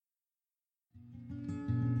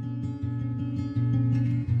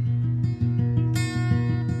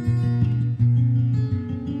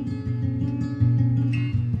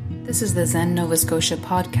This is the Zen Nova Scotia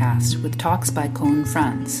podcast with talks by Koun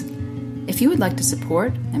Franz. If you would like to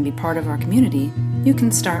support and be part of our community, you can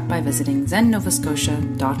start by visiting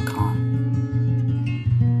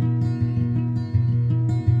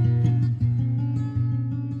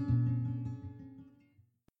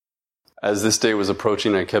zennovascotia.com. As this day was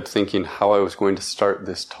approaching, I kept thinking how I was going to start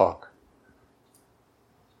this talk.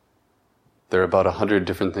 There are about 100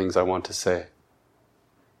 different things I want to say.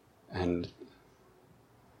 And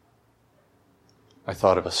I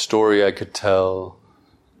thought of a story I could tell.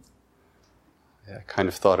 I kind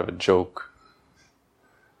of thought of a joke.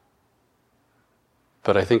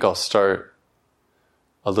 But I think I'll start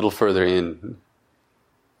a little further in,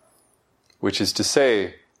 which is to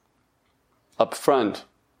say, up front,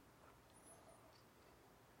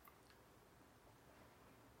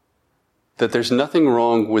 that there's nothing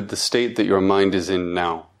wrong with the state that your mind is in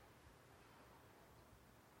now.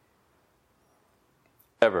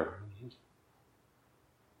 Ever.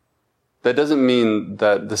 That doesn't mean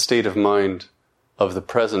that the state of mind of the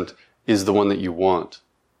present is the one that you want.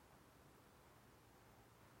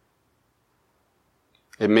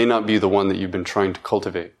 It may not be the one that you've been trying to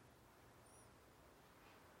cultivate.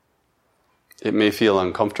 It may feel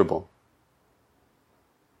uncomfortable.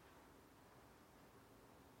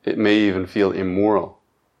 It may even feel immoral.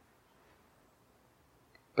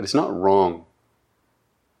 But it's not wrong.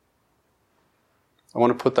 I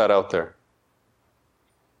want to put that out there.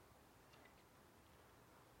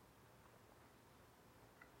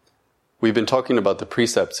 We've been talking about the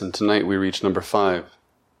precepts, and tonight we reach number 5,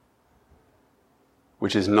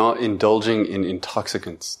 which is not indulging in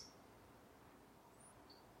intoxicants.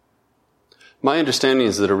 My understanding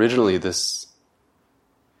is that originally this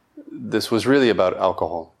was really about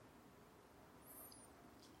alcohol.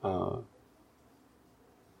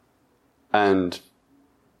 And,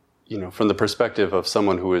 from the perspective of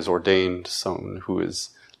someone who is ordained, someone who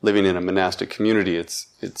is living in a monastic community,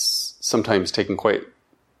 it's sometimes taken quite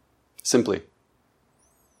simply.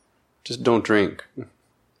 Just don't drink.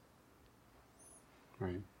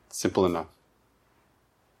 Right? Simple enough.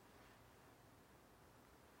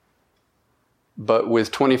 But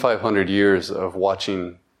with 2,500 years of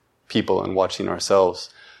watching people and watching ourselves,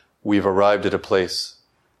 we've arrived at a place,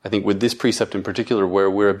 I think with this precept in particular, where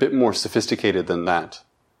we're a bit more sophisticated than that.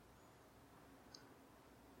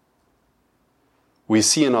 We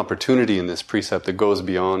see an opportunity in this precept that goes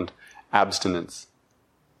beyond abstinence,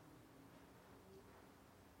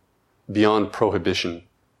 beyond prohibition.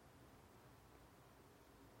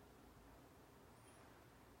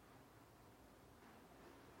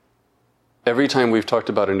 Every time we've talked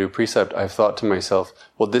about a new precept, I've thought to myself,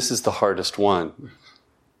 well, this is the hardest one.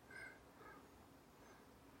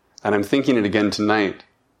 And I'm thinking it again tonight.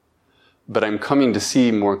 But I'm coming to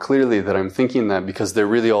see more clearly that I'm thinking that because they're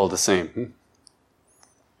really all the same.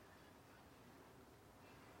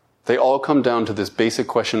 They all come down to this basic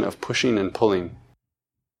question of pushing and pulling.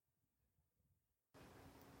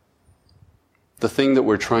 The thing that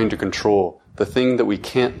we're trying to control, the thing that we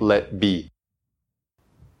can't let be.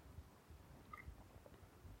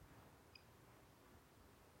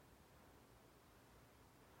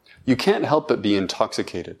 You can't help but be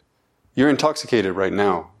intoxicated. You're intoxicated right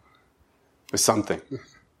now with something.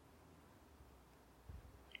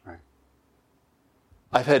 Right.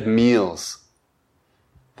 I've had meals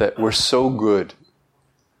that were so good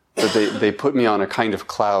that they put me on a kind of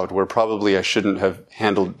cloud where probably I shouldn't have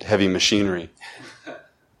handled heavy machinery.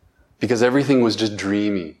 Because everything was just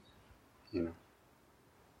dreamy.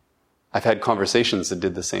 I've had conversations that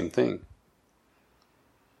did the same thing.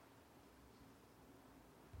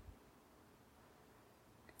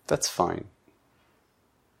 That's fine.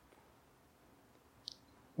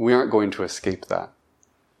 We aren't going to escape that.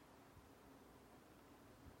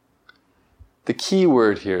 The key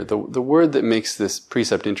word here, the word that makes this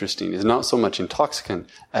precept interesting, is not so much intoxicant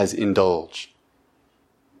as indulge.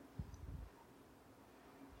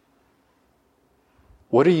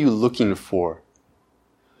 What are you looking for?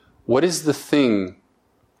 What is the thing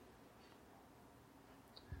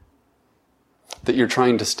that you're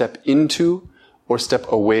trying to step into or step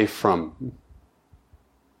away from?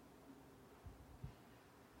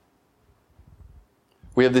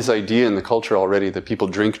 We have this idea in the culture already that people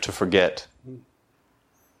drink to forget.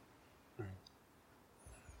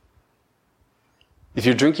 If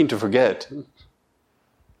you're drinking to forget,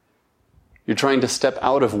 you're trying to step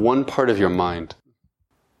out of one part of your mind,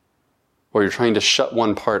 or you're trying to shut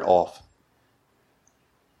one part off.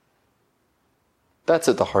 That's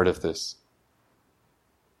at the heart of this.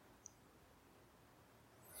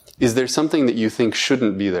 Is there something that you think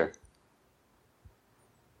shouldn't be there?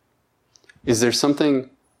 Is there something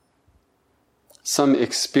some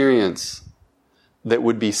experience that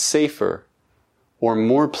would be safer or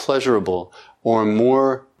more pleasurable or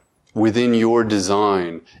more within your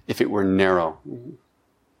design if it were narrow.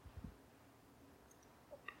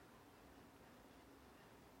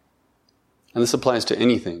 And this applies to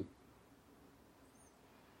anything.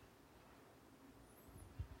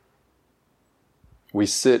 We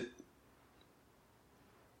sit,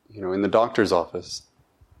 in the doctor's office,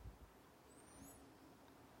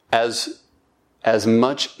 as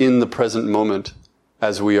much in the present moment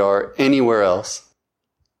as we are anywhere else.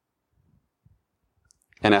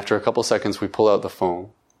 And after a couple seconds, we pull out the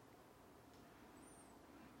phone.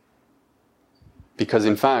 Because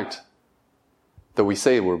in fact, though we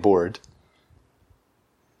say we're bored,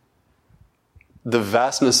 the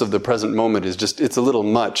vastness of the present moment is it's a little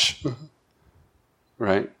much,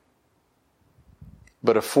 right?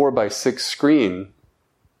 But a 4x6 screen,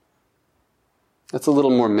 that's a little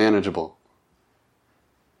more manageable.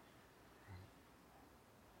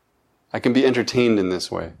 I can be entertained in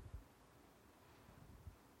this way.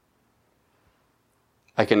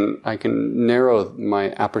 I can narrow my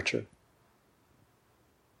aperture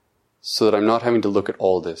so that I'm not having to look at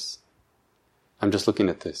all this. I'm just looking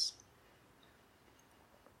at this.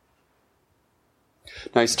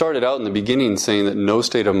 Now, I started out in the beginning saying that no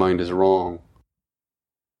state of mind is wrong.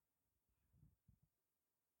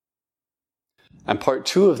 And part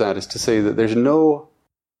 2 of that is to say that there's no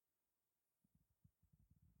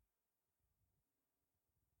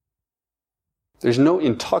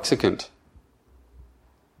intoxicant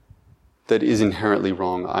that is inherently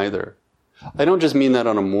wrong either. I don't just mean that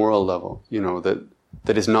on a moral level,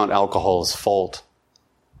 that is not alcohol's fault,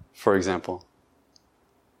 for example,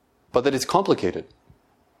 but that it's complicated.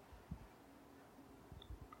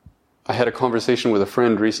 I had a conversation with a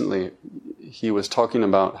friend recently. He was talking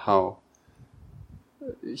about how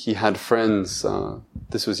he had friends,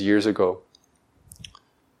 this was years ago,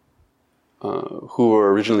 who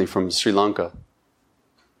were originally from Sri Lanka.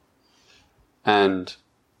 And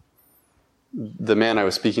the man I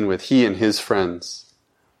was speaking with, he and his friends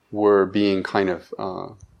were being kind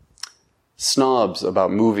of snobs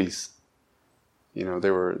about movies.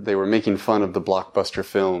 They were making fun of the blockbuster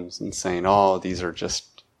films and saying, "Oh, these are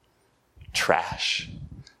just trash."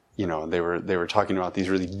 They were talking about these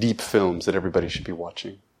really deep films that everybody should be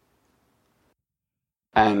watching.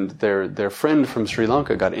 And their friend from Sri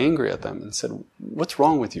Lanka got angry at them and said, "What's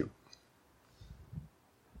wrong with you?"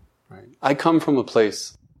 Right? I come from a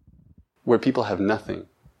place where people have nothing.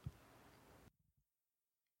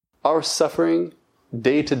 Our suffering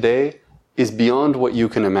day to day is beyond what you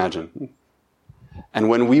can imagine. And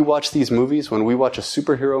when we watch these movies, when we watch a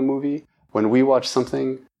superhero movie, when we watch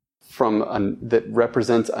something that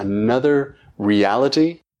represents another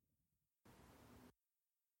reality,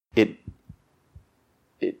 it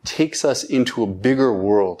takes us into a bigger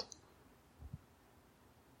world.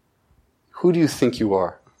 Who do you think you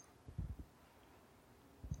are?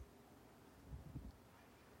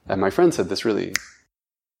 And my friend said this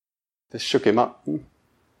shook him up.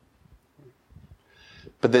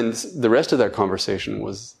 But then the rest of that conversation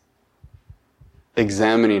was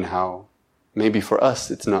examining how maybe for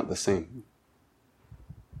us it's not the same.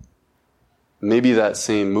 Maybe that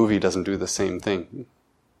same movie doesn't do the same thing.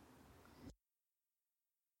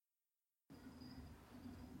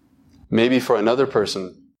 Maybe for another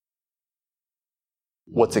person,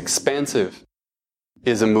 what's expansive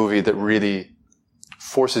is a movie that really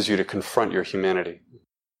forces you to confront your humanity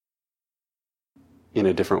in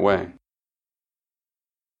a different way.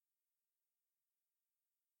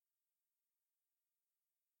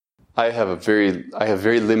 I have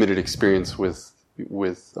very limited experience with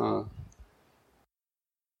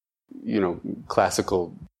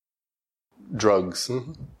classical drugs.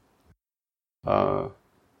 But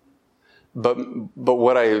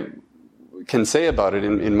what I can say about it,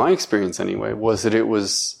 in my experience anyway, was that it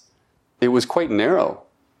was quite narrow.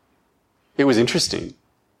 It was interesting.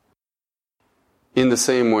 In the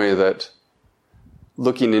same way that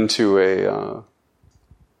looking into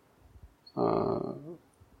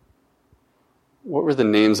what were the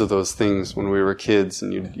names of those things when we were kids,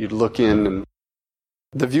 and you'd look in, and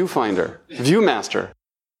the Viewmaster,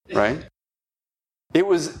 right? It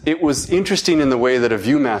was interesting in the way that a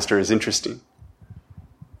Viewmaster is interesting.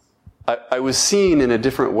 I was seeing in a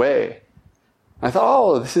different way. I thought,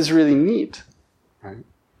 oh, this is really neat. Right?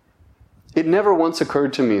 It never once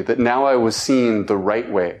occurred to me that now I was seeing the right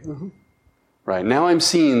way. Mm-hmm. Right? Now I'm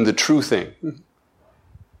seeing the true thing. Mm-hmm.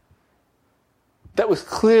 That was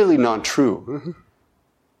clearly not true. Mm-hmm.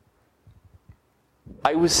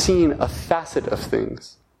 I was seeing a facet of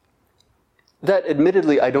things that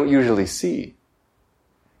admittedly I don't usually see.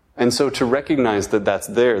 And so to recognize that that's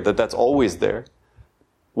there, that that's always there,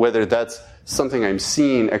 whether that's something I'm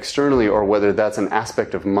seeing externally or whether that's an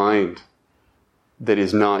aspect of mind that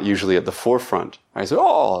is not usually at the forefront, I say,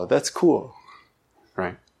 oh, that's cool,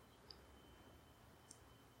 right?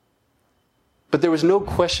 But there was no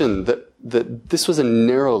question that this was a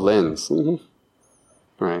narrow lens,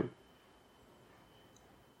 right?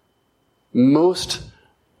 Most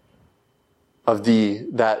of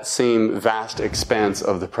that same vast expanse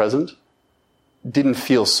of the present didn't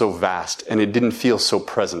feel so vast, and it didn't feel so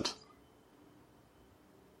present.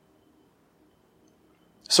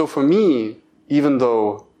 So for me, even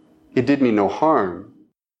though it did me no harm,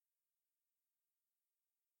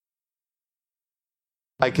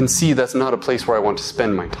 I can see that's not a place where I want to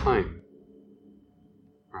spend my time.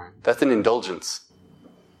 Right? That's an indulgence.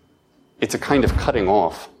 It's a kind of cutting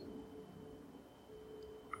off.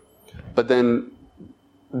 But then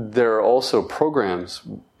there are also programs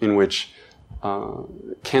in which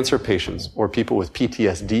cancer patients or people with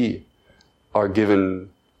PTSD are given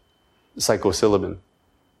psilocybin.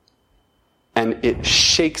 And it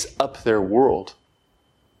shakes up their world.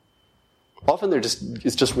 Often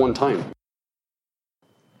it's just one time.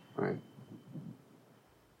 Right?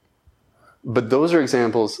 But those are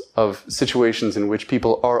examples of situations in which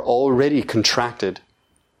people are already contracted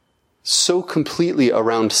so completely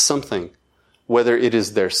around something, whether it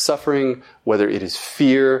is their suffering, whether it is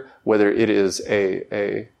fear, whether it is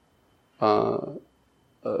a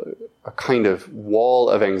kind of wall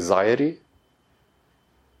of anxiety,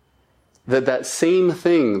 that same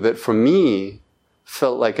thing that for me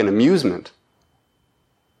felt like an amusement,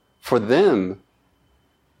 for them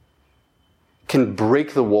can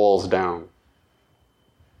break the walls down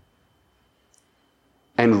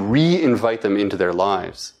and re-invite them into their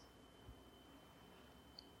lives.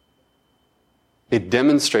 It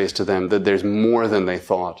demonstrates to them that there's more than they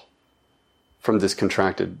thought from this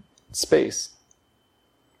contracted space.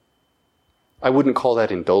 I wouldn't call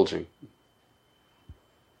that indulging.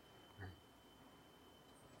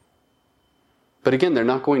 But again, they're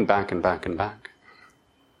not going back and back and back.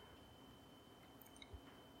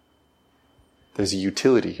 There's a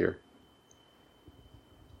utility here.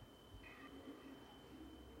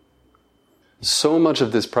 So much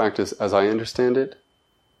of this practice, as I understand it,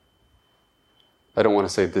 I don't want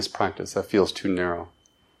to say this practice, that feels too narrow.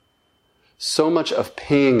 So much of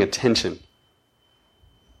paying attention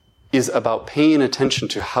is about paying attention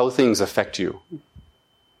to how things affect you.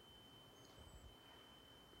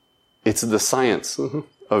 It's the science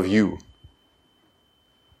of you.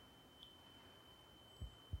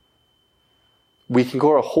 We can go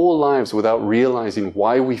our whole lives without realizing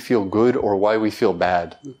why we feel good or why we feel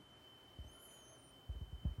bad.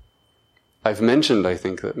 I've mentioned, I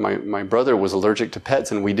think, that my brother was allergic to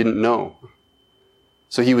pets and we didn't know.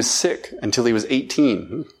 So he was sick until he was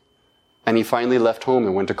 18. And he finally left home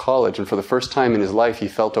and went to college. And for the first time in his life, he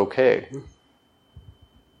felt okay.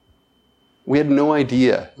 We had no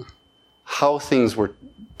idea how things were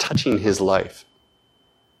touching his life.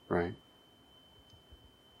 Right?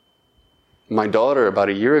 My daughter, about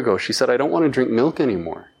a year ago, she said, I don't want to drink milk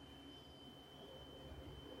anymore.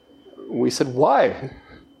 We said, why?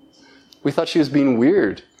 We thought she was being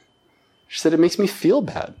weird. She said, it makes me feel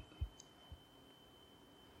bad.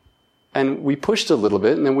 And we pushed a little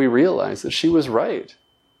bit, and then we realized that she was right.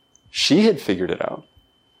 She had figured it out.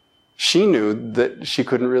 She knew that she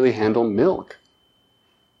couldn't really handle milk.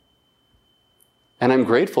 And I'm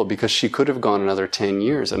grateful because she could have gone another 10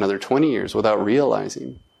 years, another 20 years without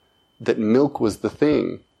realizing that milk was the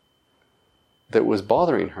thing that was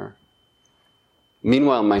bothering her.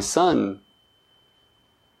 Meanwhile, my son,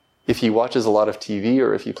 if he watches a lot of TV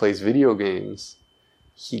or if he plays video games,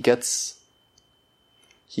 he gets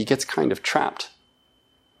kind of trapped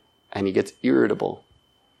and he gets irritable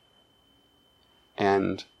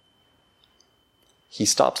and he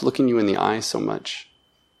stops looking you in the eye so much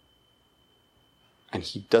and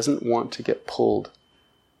he doesn't want to get pulled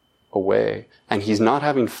away and he's not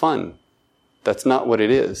having fun. That's not what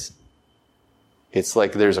it is. It's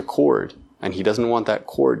like there's a cord and he doesn't want that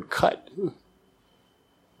cord cut.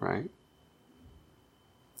 Right?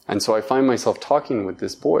 And so I find myself talking with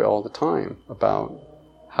this boy all the time about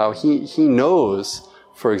how he knows,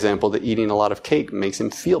 for example, that eating a lot of cake makes him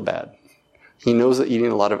feel bad. He knows that eating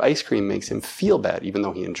a lot of ice cream makes him feel bad, even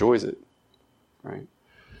though he enjoys it. Right?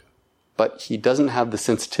 But he doesn't have the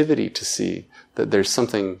sensitivity to see that there's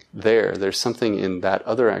something there, there's something in that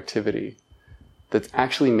other activity that's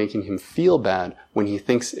actually making him feel bad when he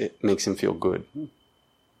thinks it makes him feel good.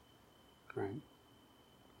 Right?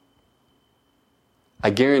 I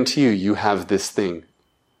guarantee you have this thing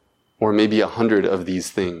or maybe 100 of these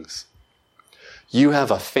things. You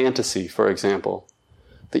have a fantasy, for example,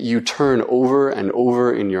 that you turn over and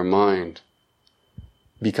over in your mind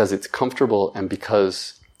because it's comfortable and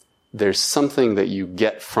because there's something that you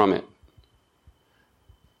get from it.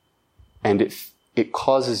 And it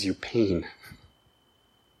causes you pain.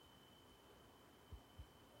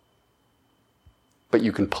 But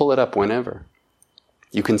you can pull it up whenever.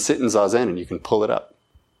 You can sit in Zazen and you can pull it up.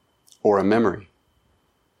 Or a memory.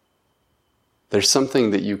 There's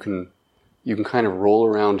something that you can kind of roll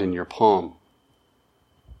around in your palm.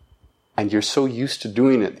 And you're so used to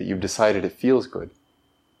doing it that you've decided it feels good.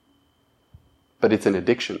 But it's an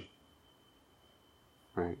addiction.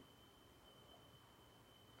 Right?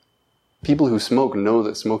 People who smoke know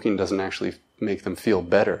that smoking doesn't actually make them feel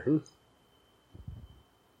better.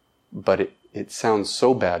 But it sounds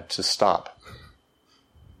so bad to stop.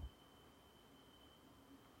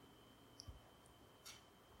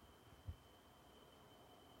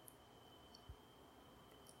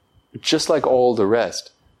 Just like all the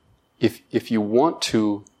rest, if you want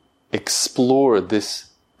to explore this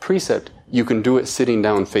precept, you can do it sitting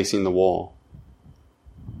down facing the wall.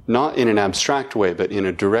 Not in an abstract way, but in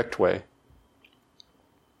a direct way.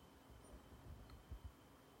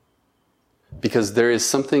 Because there is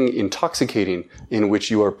something intoxicating in which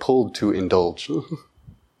you are pulled to indulge.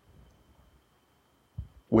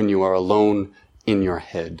 When you are alone in your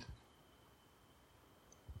head.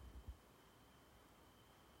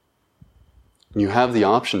 You have the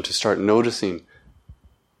option to start noticing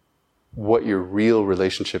what your real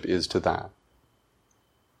relationship is to that.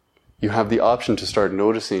 You have the option to start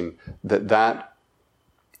noticing that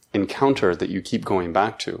encounter that you keep going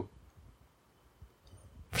back to.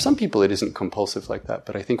 For some people it isn't compulsive like that,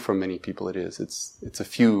 but I think for many people it is. It's a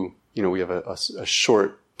few, we have a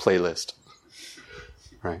short playlist,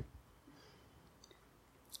 right?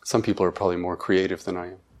 Some people are probably more creative than I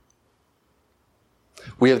am.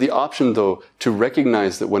 We have the option, though, to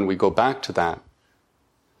recognize that when we go back to that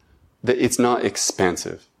it's not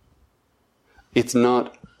expansive. It's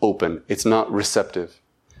not open. It's not receptive.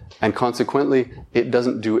 And consequently, it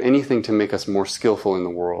doesn't do anything to make us more skillful in the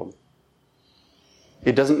world.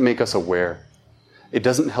 It doesn't make us aware. It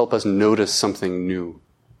doesn't help us notice something new.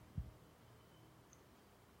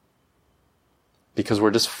 Because we're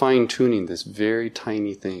just fine-tuning this very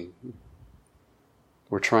tiny thing.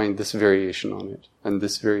 We're trying this variation on it, and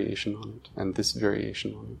this variation on it, and this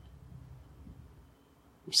variation on it.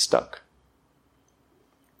 We're stuck.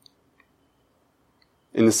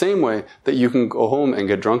 In the same way that you can go home and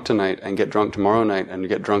get drunk tonight, and get drunk tomorrow night, and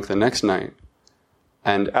get drunk the next night,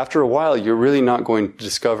 and after a while you're really not going to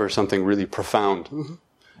discover something really profound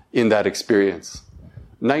in that experience.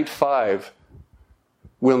 Night 5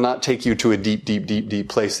 will not take you to a deep, deep, deep, deep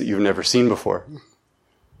place that you've never seen before.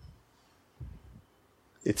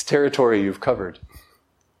 It's territory you've covered,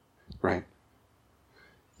 right?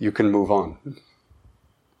 You can move on.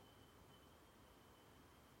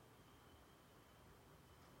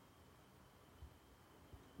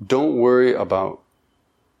 Don't worry about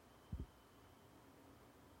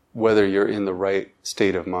whether you're in the right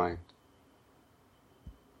state of mind.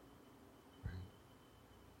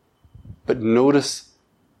 But notice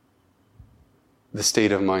the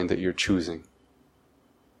state of mind that you're choosing.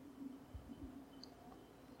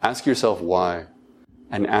 Ask yourself why,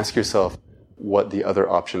 and ask yourself what the other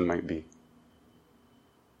option might be.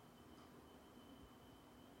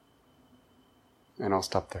 And I'll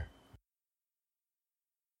stop there.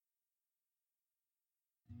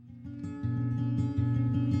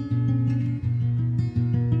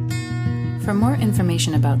 For more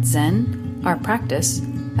information about Zen, our practice,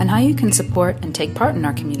 and how you can support and take part in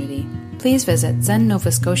our community, please visit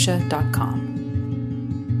zennovascotia.com.